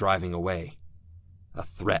and driving away. A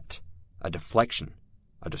threat, a deflection,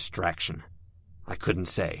 a distraction. I couldn't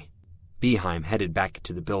say. Beheim headed back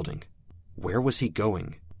to the building. Where was he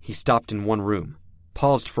going? He stopped in one room,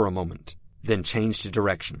 paused for a moment, then changed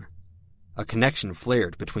direction. A connection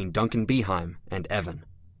flared between Duncan Beheim and Evan.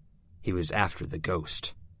 He was after the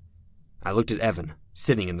ghost. I looked at Evan,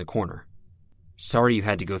 sitting in the corner. "Sorry you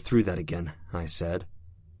had to go through that again," I said.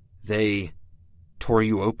 "They tore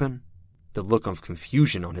you open?" The look of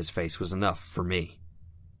confusion on his face was enough for me.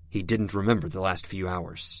 He didn't remember the last few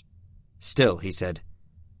hours. Still, he said,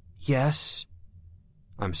 "Yes."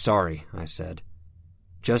 "I'm sorry," I said.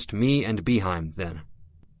 "Just me and Beheim, then."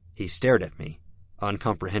 He stared at me,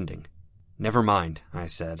 uncomprehending. "Never mind," I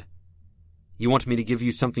said. "You want me to give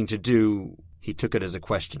you something to do?" He took it as a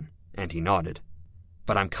question, and he nodded.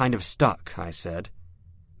 "But I'm kind of stuck," I said.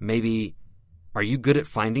 "Maybe, are you good at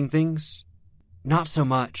finding things?" "Not so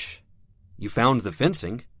much." "You found the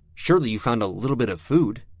fencing. Surely you found a little bit of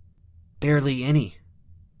food." "Barely any."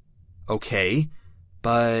 "Okay,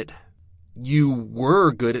 but you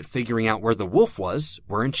were good at figuring out where the wolf was,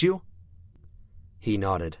 weren't you?" He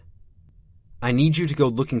nodded. "I need you to go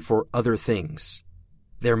looking for other things.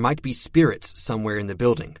 There might be spirits somewhere in the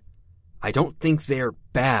building. I don't think they're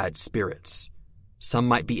bad spirits. Some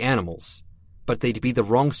might be animals, but they'd be the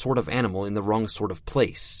wrong sort of animal in the wrong sort of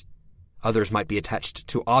place. Others might be attached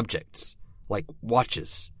to objects, like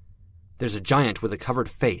watches. There's a giant with a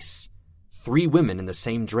covered face, 3 women in the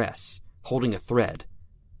same dress, holding a thread,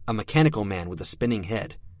 a mechanical man with a spinning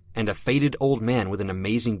head, and a faded old man with an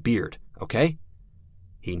amazing beard, okay?"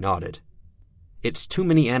 He nodded. "It's too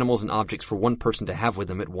many animals and objects for one person to have with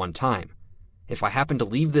them at one time. If I happen to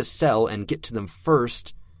leave this cell and get to them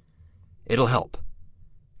first, it'll help.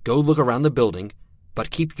 Go look around the building, but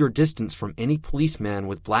keep your distance from any policeman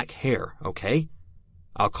with black hair, okay?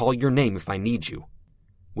 I'll call your name if I need you."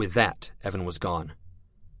 With that, Evan was gone.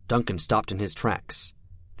 Duncan stopped in his tracks,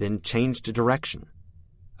 then changed direction.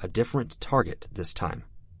 A different target this time.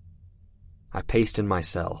 I paced in my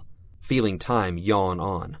cell, feeling time yawn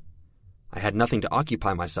on. I had nothing to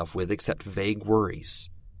occupy myself with except vague worries.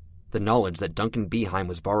 The knowledge that Duncan Beheim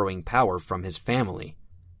was borrowing power from his family,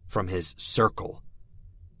 from his circle.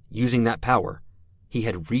 Using that power, he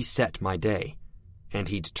had reset my day, and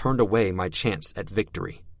he'd turned away my chance at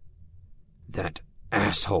victory. "That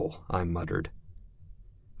asshole," I muttered.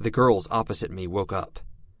 The girls opposite me woke up.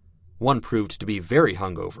 One proved to be very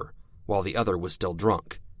hungover, while the other was still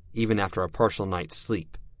drunk, even after a partial night's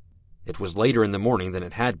sleep. It was later in the morning than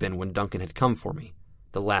it had been when Duncan had come for me,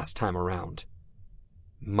 the last time around.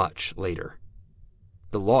 Much later.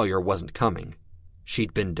 The lawyer wasn't coming.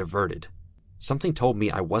 She'd been diverted. Something told me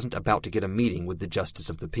I wasn't about to get a meeting with the Justice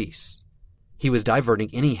of the Peace. He was diverting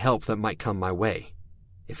any help that might come my way.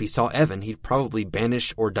 If he saw Evan, he'd probably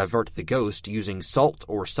banish or divert the ghost using salt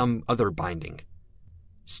or some other binding.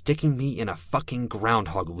 Sticking me in a fucking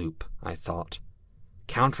groundhog loop, I thought.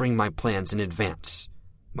 Countering my plans in advance.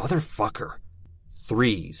 Motherfucker.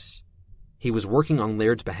 3s. He was working on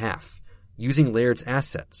Laird's behalf, using Laird's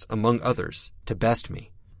assets, among others, to best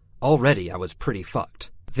me. Already I was pretty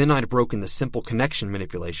fucked. Then I'd broken the simple connection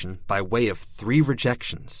manipulation by way of 3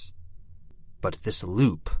 rejections. But this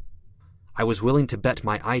loop... I was willing to bet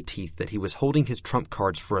my eye teeth that he was holding his trump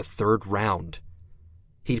cards for a 3rd round.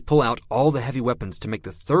 He'd pull out all the heavy weapons to make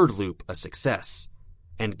the 3rd loop a success,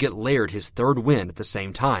 and get Laird his 3rd win at the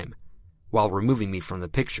same time, while removing me from the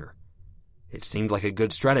picture. It seemed like a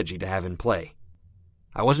good strategy to have in play.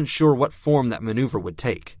 I wasn't sure what form that maneuver would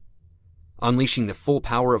take. Unleashing the full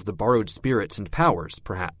power of the borrowed spirits and powers,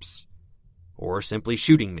 perhaps. Or simply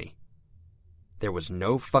shooting me. There was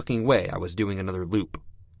no fucking way I was doing another loop.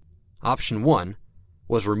 Option 1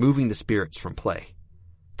 was removing the spirits from play.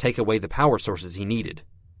 Take away the power sources he needed.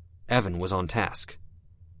 Evan was on task.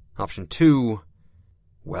 Option 2,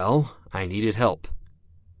 well, I needed help.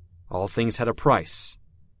 All things had a price.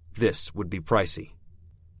 This would be pricey.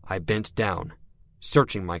 I bent down,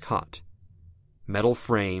 searching my cot. Metal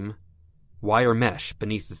frame, wire mesh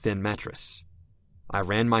beneath the thin mattress. I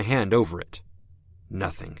ran my hand over it.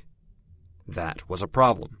 Nothing. That was a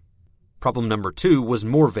problem. Problem number 2 was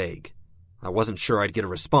more vague. I wasn't sure I'd get a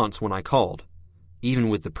response when I called, even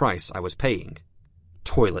with the price I was paying.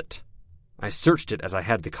 Toilet. I searched it as I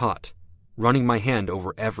had the cot, running my hand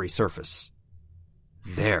over every surface.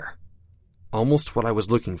 There. Almost what I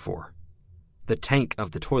was looking for. The tank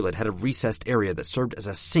of the toilet had a recessed area that served as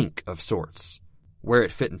a sink of sorts. Where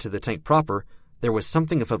it fit into the tank proper, there was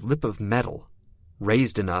something of a lip of metal,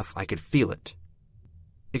 raised enough I could feel it.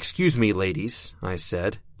 "Excuse me, ladies," I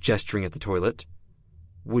said, gesturing at the toilet.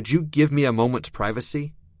 Would you give me a moment's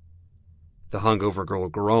privacy?" The hungover girl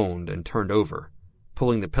groaned and turned over,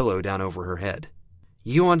 pulling the pillow down over her head.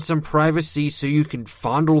 "You want some privacy so you can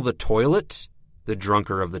fondle the toilet?" the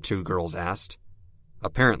drunker of the two girls asked.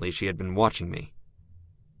 Apparently she had been watching me.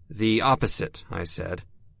 "The opposite," I said.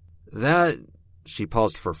 "That—" She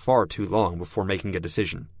paused for far too long before making a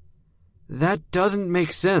decision. "That doesn't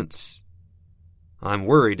make sense." "I'm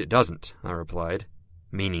worried it doesn't," I replied,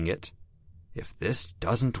 meaning it. If this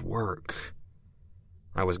doesn't work...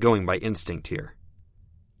 I was going by instinct here.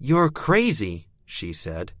 "You're crazy," she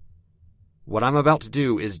said. "What I'm about to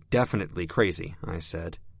do is definitely crazy," I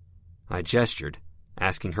said. I gestured,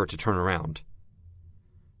 asking her to turn around.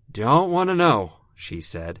 "Don't want to know," she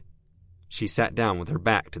said. She sat down with her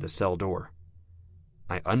back to the cell door.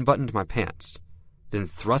 I unbuttoned my pants, then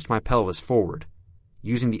thrust my pelvis forward,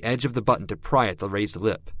 using the edge of the button to pry at the raised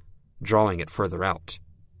lip, drawing it further out.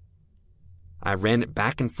 I ran it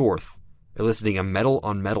back and forth, eliciting a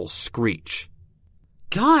metal-on-metal screech.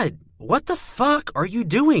 "God, what the fuck are you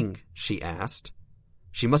doing?" she asked.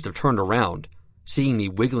 She must have turned around, seeing me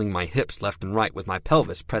wiggling my hips left and right with my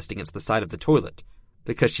pelvis pressed against the side of the toilet,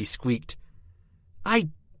 because she squeaked, "I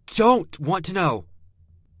don't want to know."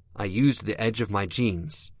 I used the edge of my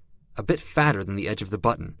jeans, a bit fatter than the edge of the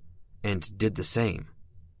button, and did the same.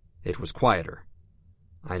 It was quieter.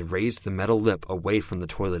 I raised the metal lip away from the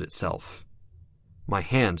toilet itself. My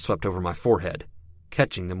hand swept over my forehead,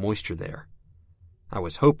 catching the moisture there. I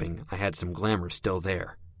was hoping I had some glamour still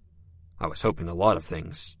there. I was hoping a lot of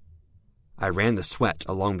things. I ran the sweat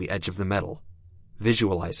along the edge of the metal,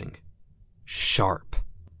 visualizing. Sharp.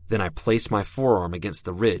 Then I placed my forearm against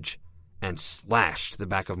the ridge and slashed the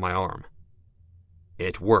back of my arm.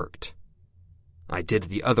 It worked. I did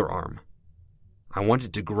the other arm. I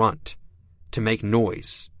wanted to grunt, to make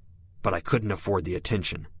noise, but I couldn't afford the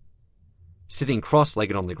attention. Sitting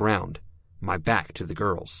cross-legged on the ground, my back to the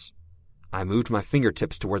girls, I moved my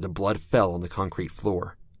fingertips to where the blood fell on the concrete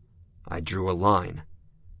floor. I drew a line,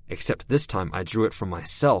 except this time I drew it from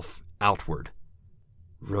myself outward.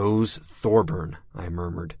 "Rose Thorburn," I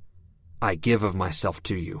murmured. "I give of myself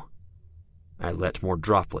to you." I let more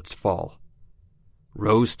droplets fall.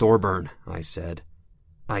 "Rose Thorburn," I said.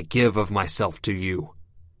 "I give of myself to you."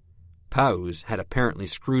 Pauz had apparently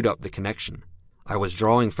screwed up the connection. I was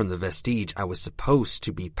drawing from the vestige I was supposed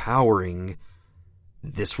to be powering.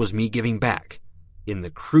 This was me giving back, in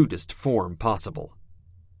the crudest form possible.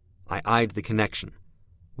 I eyed the connection,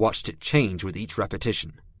 watched it change with each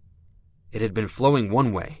repetition. It had been flowing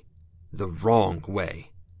one way, the wrong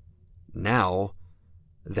way. Now,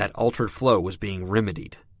 that altered flow was being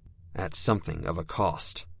remedied, at something of a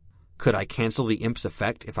cost. Could I cancel the imp's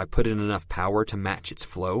effect if I put in enough power to match its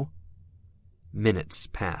flow? Minutes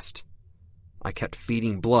passed. I kept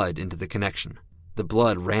feeding blood into the connection. The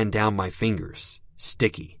blood ran down my fingers,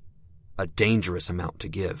 sticky, a dangerous amount to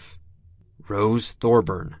give. "Rose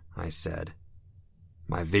Thorburn," I said.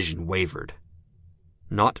 My vision wavered.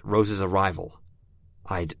 Not Rose's arrival.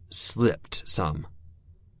 I'd slipped some.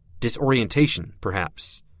 Disorientation,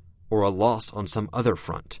 perhaps, or a loss on some other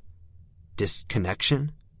front.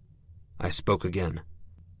 Disconnection? I spoke again.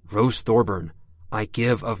 "Rose Thorburn, I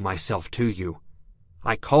give of myself to you.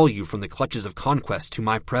 I call you from the clutches of conquest to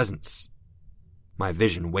my presence." My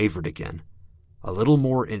vision wavered again, a little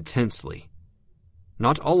more intensely.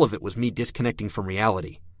 Not all of it was me disconnecting from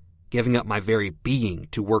reality, giving up my very being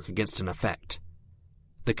to work against an effect.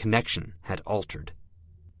 The connection had altered.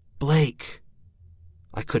 "Blake!"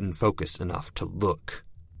 I couldn't focus enough to look.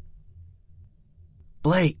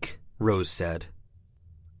 "Blake," Rose said.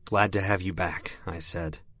 "Glad to have you back," I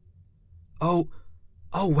said. Oh,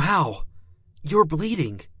 wow. You're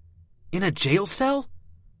bleeding. In a jail cell?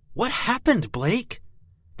 What happened, Blake?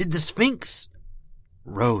 Did the Sphinx—"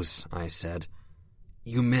 "Rose," I said.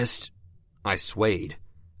 "You missed—" I swayed,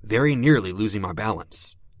 very nearly losing my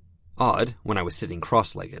balance. Odd when I was sitting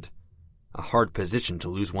cross-legged. A hard position to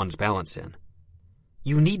lose one's balance in.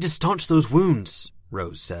 "You need to staunch those wounds,"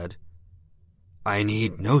 Rose said. "I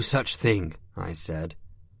need no such thing," I said.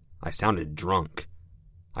 I sounded drunk.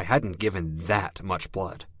 I hadn't given that much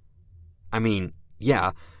blood. I mean,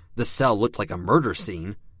 yeah, the cell looked like a murder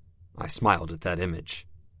scene. I smiled at that image.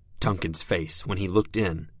 Duncan's face when he looked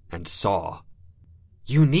in and saw.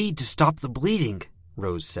 "You need to stop the bleeding,"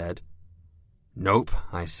 Rose said. "Nope,"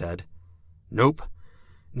 I said. "Nope.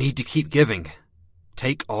 Need to keep giving.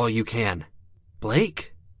 Take all you can."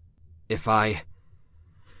 "Blake?" If I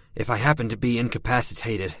happen to be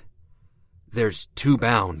incapacitated, there's 2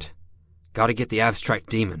 bound. Gotta get the abstract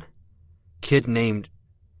demon. Kid named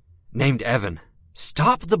Evan."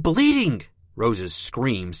 "Stop the bleeding!" Rose's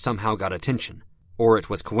scream somehow got attention. Or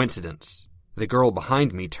it was coincidence. The girl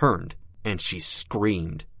behind me turned, and she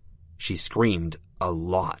screamed. She screamed a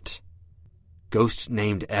lot. "Ghost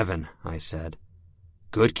named Evan," I said.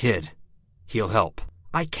 "Good kid. He'll help."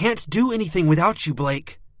 "I can't do anything without you,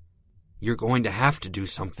 Blake." "You're going to have to do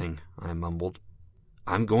something," I mumbled.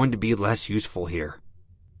 "I'm going to be less useful here."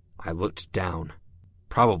 I looked down.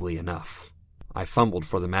 Probably enough. I fumbled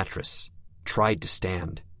for the mattress, tried to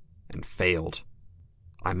stand, and failed.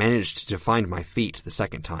 I managed to find my feet the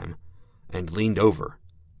second time, and leaned over,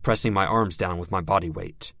 pressing my arms down with my body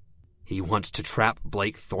weight. He wants to trap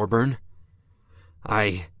Blake Thorburn?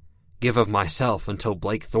 I give of myself until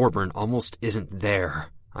Blake Thorburn almost isn't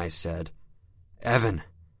there, I said. Evan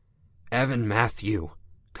Matthew,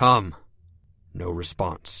 come. No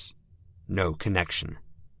response. No connection.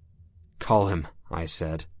 Call him, I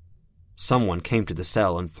said. Someone came to the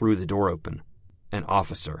cell and threw the door open. An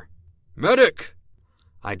officer. Medic!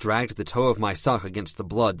 I dragged the toe of my sock against the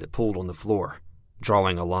blood that pooled on the floor,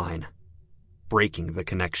 drawing a line, breaking the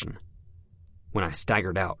connection. When I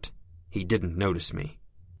staggered out, he didn't notice me.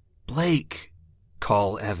 Blake!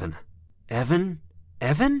 Call Evan. Evan?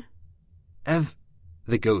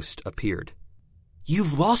 The ghost appeared.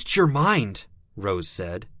 You've lost your mind, Rose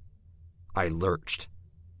said. I lurched.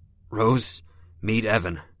 Rose, meet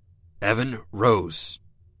Evan. Evan, Rose.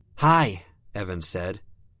 Hi, Evan said.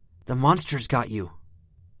 The monster's got you.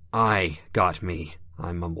 I got me,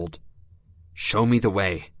 I mumbled. Show me the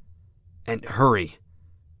way. And hurry.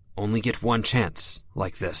 Only get one chance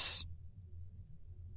like this.